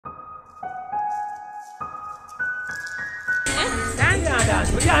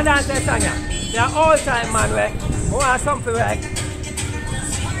dance. We can't dance that song, yeah. They're all time, man. We want something, right?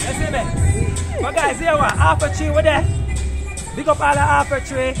 You see me? But guys, here we are. Half a tree, we're there. Big up all the half a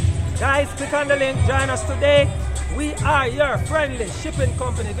tree. Guys, click on the link. Join us today. We are your friendly shipping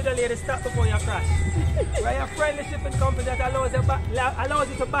company. Good lady, stop before you crash. We're your friendly shipping company that allows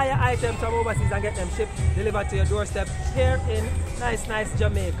you to buy your items from overseas and get them shipped, delivered to your doorstep here in nice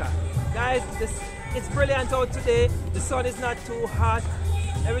Jamaica. Guys, it's brilliant out today. The sun is not too hot.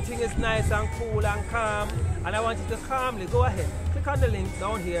 Everything is nice and cool and calm. And I want you to calmly go ahead. Click on the link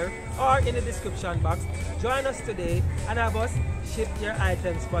down here or in the description box. Join us today and have us ship your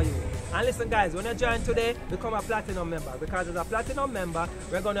items for you. And listen guys, when you join today, become a platinum member. Because as a platinum member,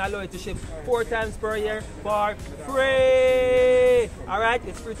 we're going to allow you to ship 4 times per year for free. Alright,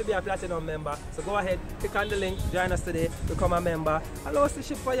 it's free to be a platinum member. So go ahead, click on the link, join us today, become a member. Allow us to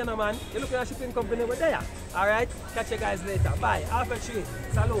ship for you now, man. You're looking at a shipping company over there. Alright, catch you guys later. Bye. Half a tree.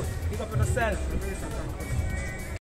 Salute. Pick up on yourself.